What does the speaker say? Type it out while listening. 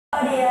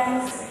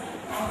Audience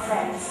and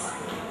friends,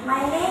 my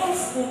name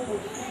is Kiki.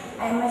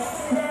 I am a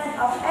student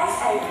of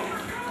SIB.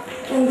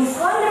 In this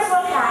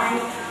wonderful time,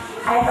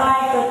 I'd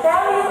like to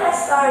tell you a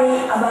story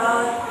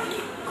about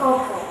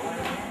Coco.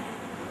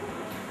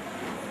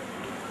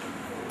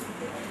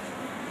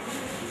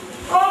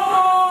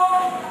 Coco,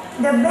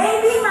 the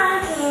baby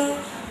monkey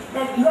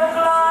that got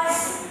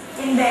lost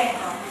in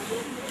Bangkok.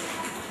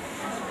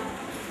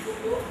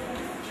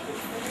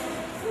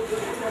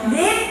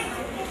 Deep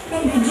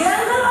in the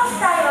jungle of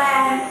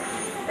Thailand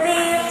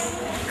lived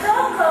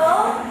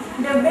Coco,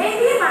 the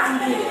baby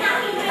monkey.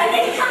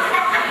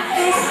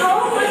 His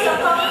home was a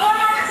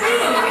coconut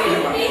tree.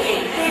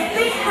 He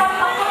picked up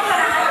a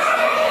coconut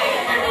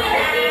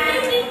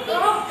and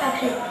looked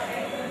at it.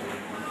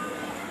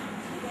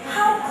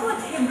 How could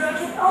he break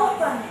it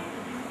open?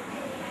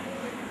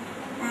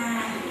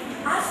 And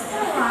after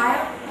a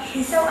while,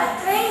 he saw a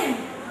train.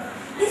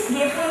 This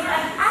gave him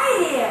an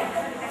idea.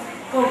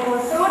 Coco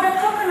threw the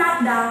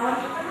coconut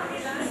down.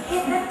 It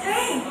hit the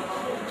train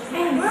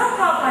and broke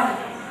open.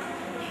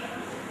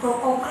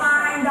 Coco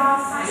climbed down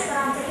faster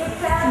until he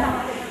fell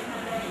down.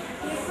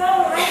 He fell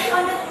right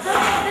on the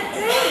top of the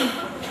train.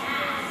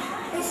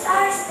 His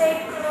eyes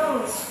stayed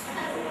closed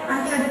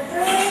until the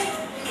train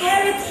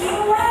carried him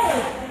away.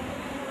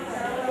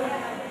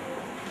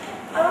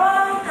 A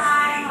long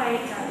time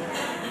later,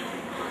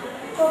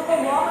 Coco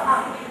woke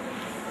up.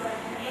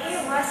 He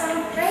was on a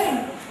train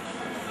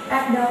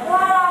at the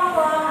Kuala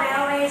Lumpur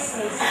railway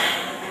station.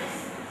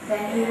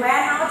 Then he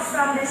went out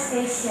from the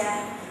station.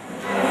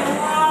 He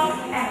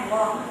walked and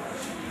walked.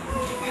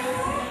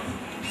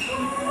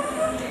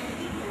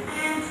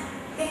 And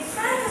in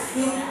front of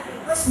him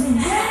was the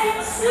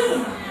giant tree.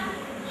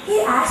 He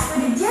asked for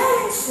the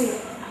giant tree.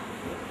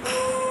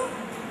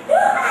 Do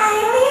I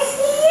live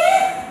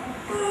here?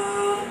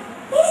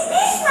 Is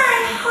this my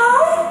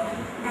home?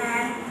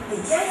 And the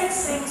giant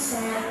tree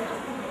said,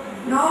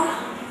 No,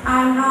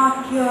 I'm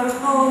not your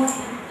home.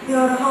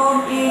 Your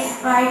home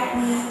is like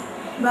me.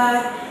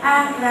 But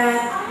I'm red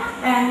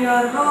and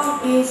your home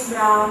is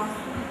brown.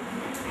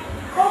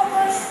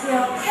 Coco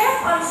still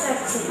kept on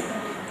searching.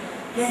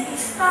 Then he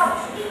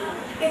stopped.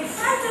 In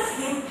front of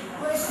him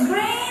was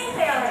green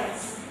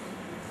berries.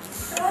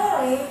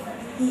 Slowly,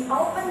 he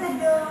opened the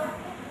door.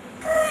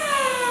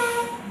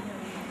 Crack!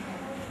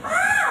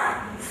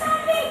 Ah!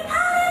 Something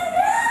fallen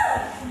down!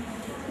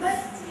 But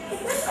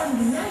it was on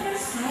the other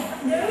side of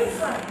the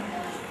river.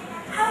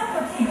 How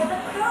could he get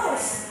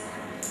across?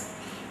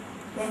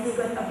 Then he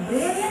got a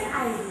brilliant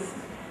idea.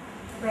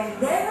 When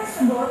there was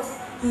a boat,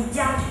 he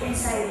jumped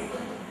inside it.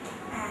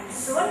 And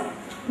soon,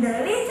 the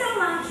little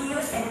monkey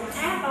was at the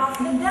temple of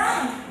the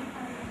dawn.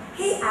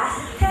 He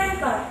asked the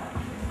temple,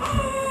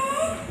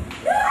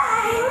 Do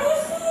I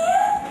live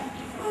here?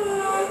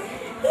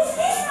 Is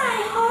this my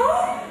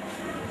home?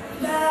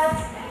 But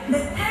the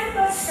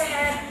temple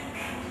said,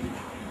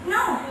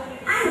 No,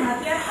 I'm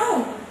not your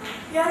home.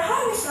 Your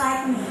home is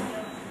like me.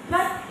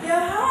 But your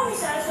home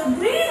is also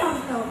green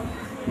on top.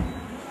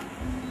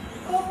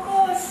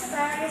 Coco was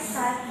very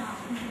sad now.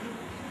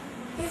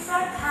 He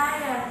felt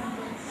tired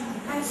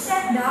and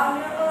sat down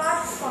near a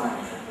large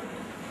pond.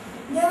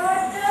 There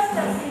were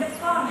turtles in the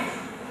pond,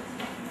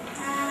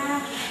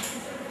 and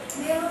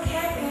they looked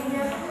happy in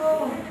their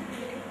home.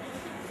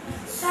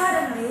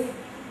 Suddenly,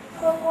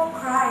 Coco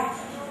cried.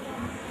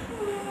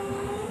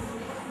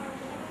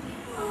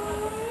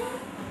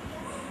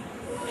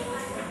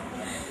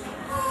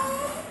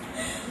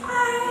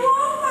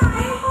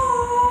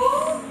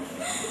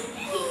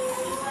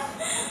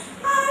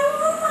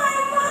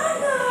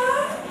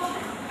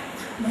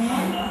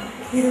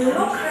 He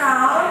looked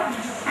around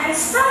and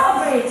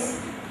saw a bridge.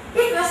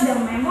 It was the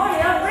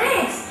memorial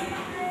bridge.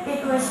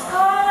 It was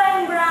tall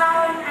and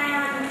brown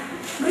and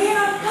green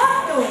on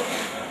top too.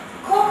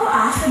 Coco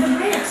asked the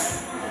bridge,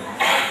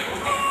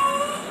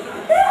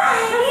 Do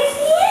I live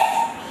here?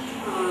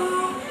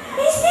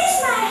 Is this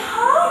my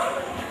home?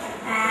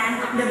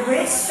 And the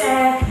bridge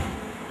said,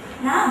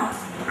 No,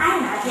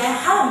 I'm not your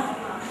home.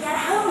 Your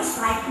home is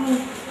like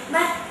me,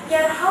 but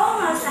your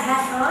home also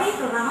has a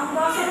little round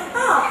box at the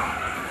top.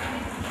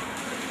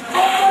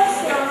 Coco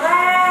still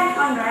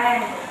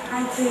ran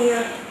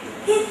until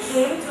he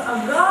came to a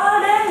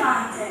golden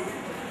mountain.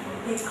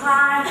 He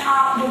climbed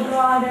up the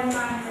golden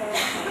mountain.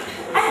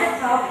 At the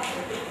top,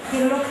 he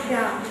looked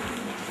down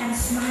and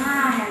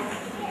smiled.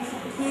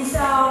 He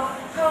saw a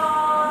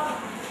tall,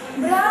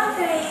 brown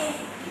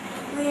tree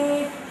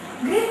with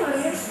green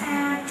leaves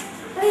and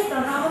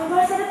little round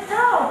birds at the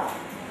top.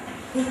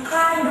 He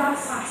climbed down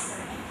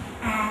faster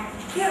and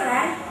he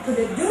ran to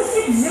the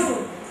Dusit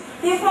Zoo.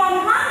 He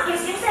found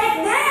monkeys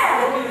inside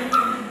there.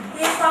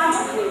 He found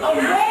a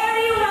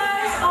very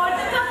large old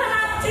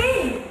coconut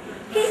tree.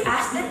 He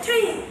asked the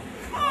tree,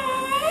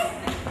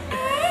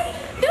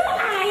 Do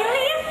I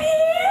live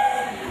here?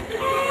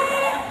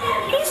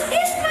 Is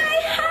this my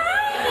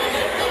home?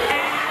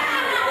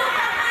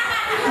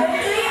 The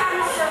tree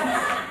answered,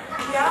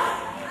 Yeah,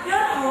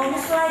 your home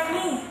is like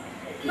me.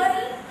 But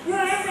you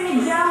live in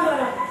a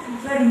jungle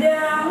where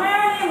there are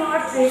many more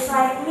trees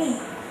like me.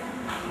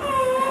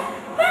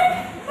 But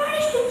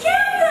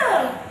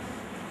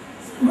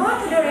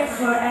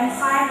river and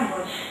find a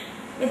boat.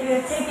 It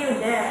will take you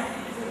there.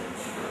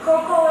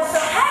 Coco was so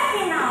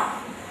happy now.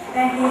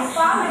 When he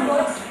found the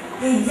boat,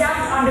 he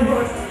jumped on the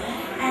boat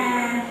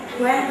and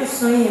went to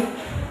sleep.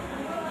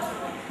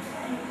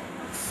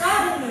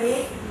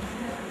 Suddenly,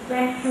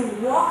 when he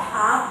woke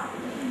up,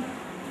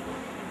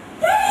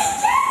 there is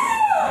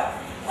Jello!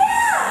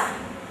 Yeah!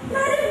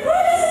 Now the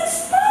boat is in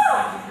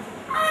storm!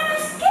 I'm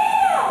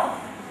scared!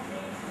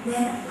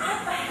 Then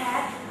up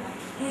ahead,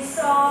 he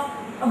saw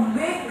a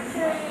big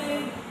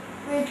tree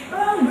with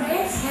palm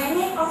branches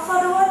hanging over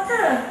the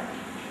water.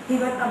 He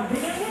got a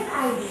brilliant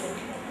idea.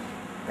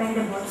 When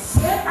the boat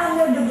sailed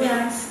under the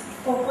branch,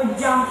 Coco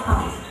jumped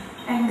up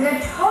and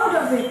grabbed hold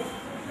of it.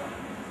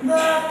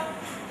 But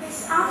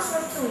his arms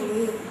were too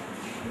weak.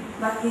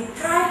 But he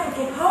tried to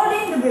keep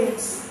holding the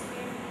branch.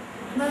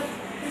 But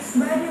his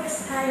body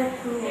was tired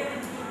too.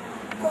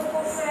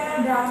 Coco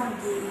fell down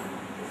again.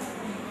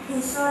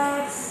 His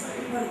legs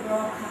were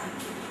broken.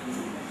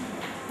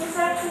 He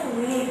felt too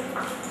weak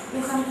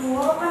even to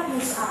open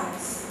his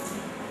eyes.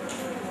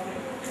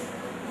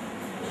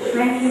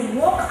 When he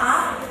woke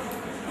up,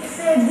 he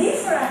felt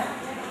different.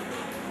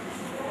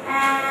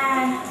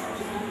 And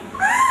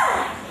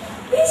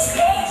this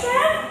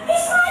creature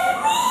is like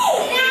me!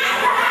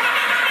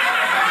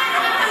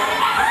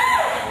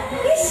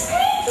 This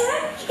creature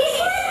is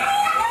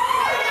like me!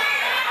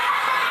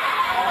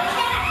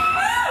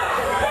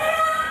 There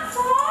are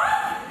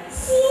 4,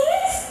 6,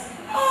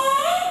 8,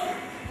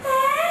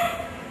 10,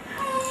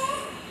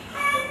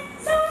 and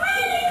so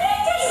many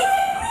creatures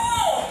like me!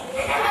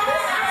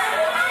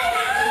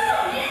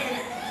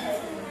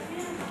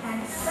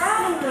 And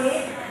suddenly,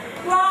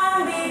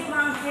 one big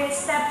monkey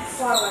stepped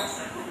forward,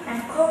 and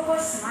Coco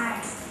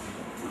smiled.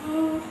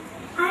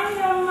 I'm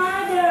your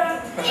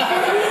mother.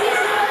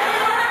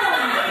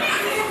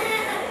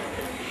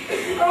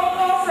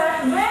 Coco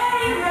felt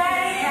very,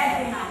 very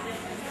happy now.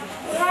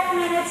 He had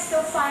managed to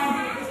find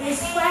his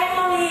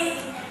family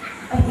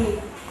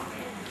again.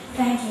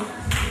 Thank you.